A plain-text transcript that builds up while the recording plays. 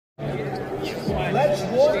Let's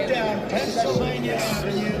walk down Pennsylvania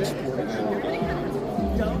Avenue.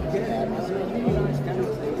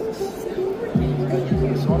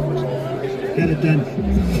 Get it done.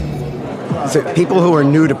 So people who are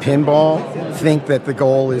new to pinball think that the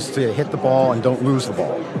goal is to hit the ball and don't lose the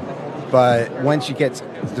ball. But once you get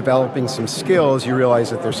developing some skills, you realize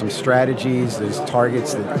that there's some strategies, there's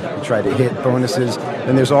targets that you try to hit, bonuses,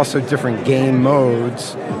 and there's also different game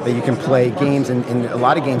modes that you can play games, and a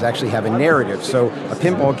lot of games actually have a narrative. So a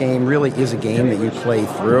pinball game really is a game that you play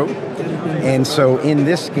through. And so in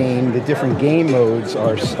this game, the different game modes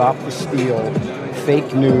are Stop the Steal,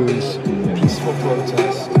 Fake News, Peaceful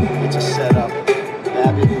Protest, It's a Setup,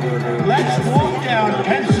 Avid Murder. Let's walk down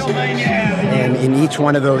Pennsylvania Avenue. And in each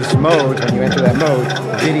one of those modes, when you enter that mode,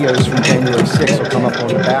 videos from January 6th will come up on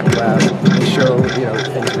the back lab and show, you know,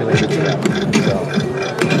 things related to that. So.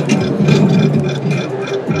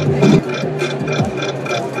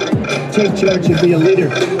 Take charge and be a leader.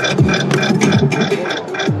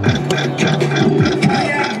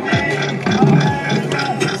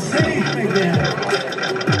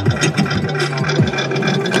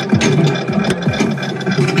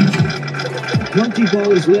 Monkey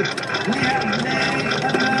ball is lit.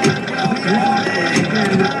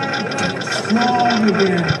 Strong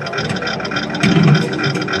again.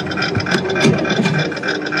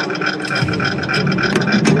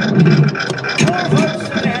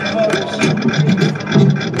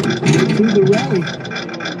 Through the rally.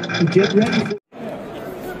 Get ready for.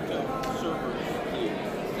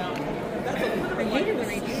 I hate it when I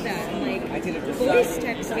do that. Like, voice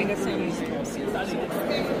texting is so easy.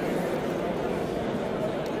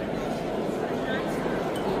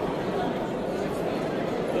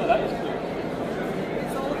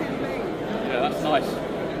 Yeah, that's nice.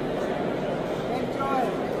 Enjoy. I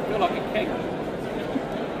feel like a king.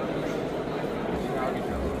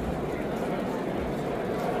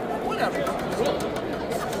 Whatever. Cool.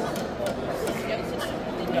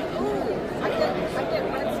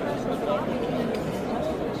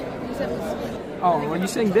 Oh, were you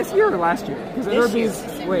saying this year or last year? Because I heard these.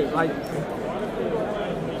 Wait, like.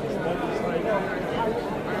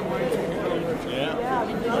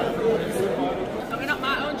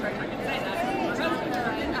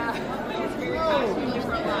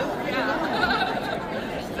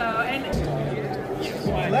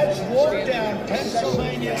 Let's walk down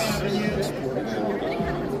Pennsylvania Avenue.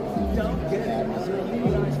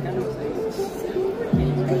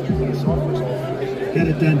 Get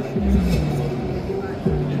it done.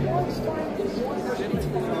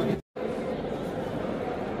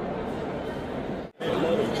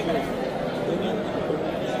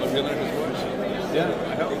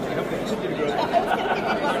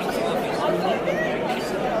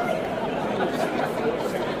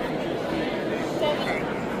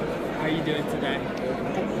 How are you doing today?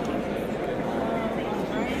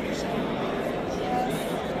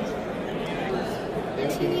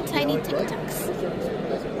 Teeny tiny tic-tacs.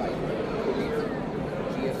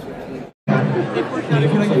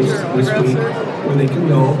 Where they can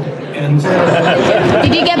go and.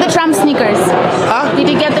 Did you get the Trump sneakers? Huh? Did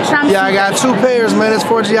you get the Trump Yeah, I sneakers? got 2 pairs, man. It's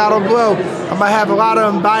for Giotto Glow. I might have a lot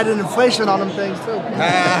of them Biden inflation on them things too.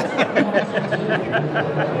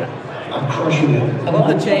 I love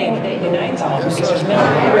the chain. If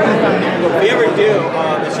you ever do,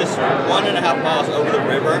 it's just 1.5 miles over the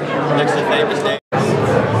river next to Famous Day.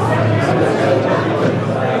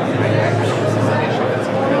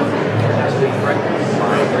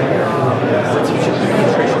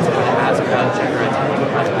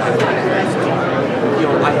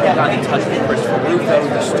 I had got in touch with Christopher Rufo,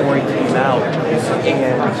 the story came out, and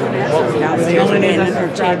The only name that's her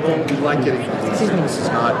table. We like getting this is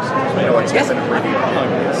not, you know, it's happening right here.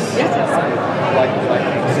 Yes.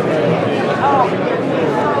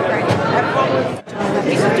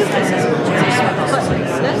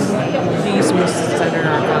 these were centered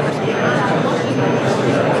on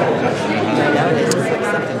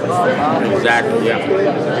Exactly, yeah.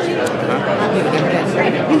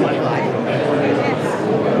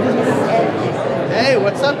 Hey,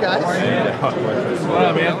 what's up, guys? What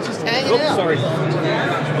up, man? Just hanging out. Sorry.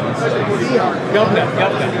 Got that.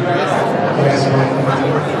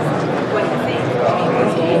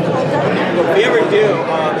 If you ever do,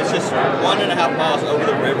 it's just 1.5 miles over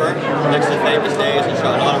the river next to Famous Days and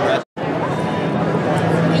shot a lot of rest.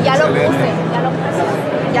 Ya lo puse.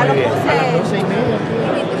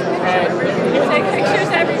 Take pictures,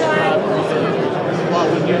 everyone.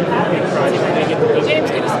 James,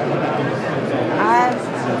 give us.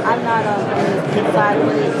 I'm not on the side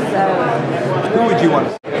with it, so. Who would you want?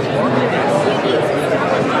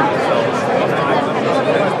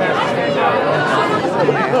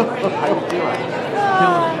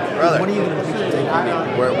 another. What are you going to take?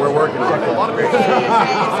 We're working on it.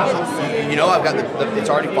 You know, I've got it's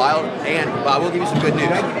already filed, but I will give you some good news.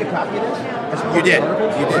 Did I give you a copy of this? You did.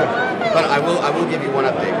 But I will give you one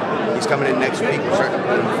update. He's coming in next week. We're starting the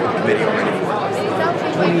committee already for it.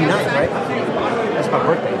 29th, right? That's my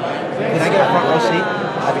birthday. Can I get a front row seat?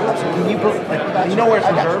 Can you put, you know where it's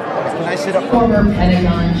reserved? Can I sit up front? Former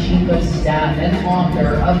Pentagon Chief of Staff and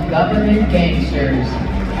author of Government Gangsters,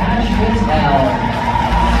 Ash Patel.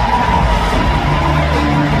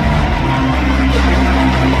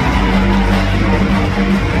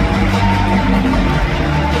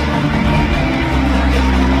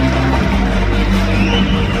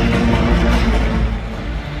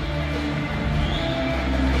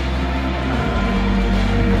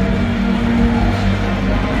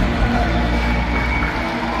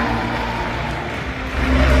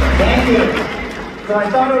 So I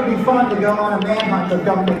thought it would be fun to go on a manhunt of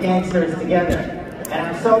government gangsters together. And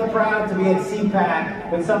I'm so proud to be at CPAC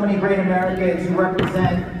with so many great Americans who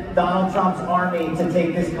represent Donald Trump's army to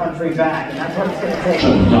take this country back. And that's what it's going to take.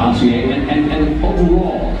 Dossier, and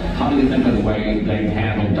overall, how do you think of the way they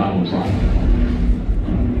handled Donald Trump?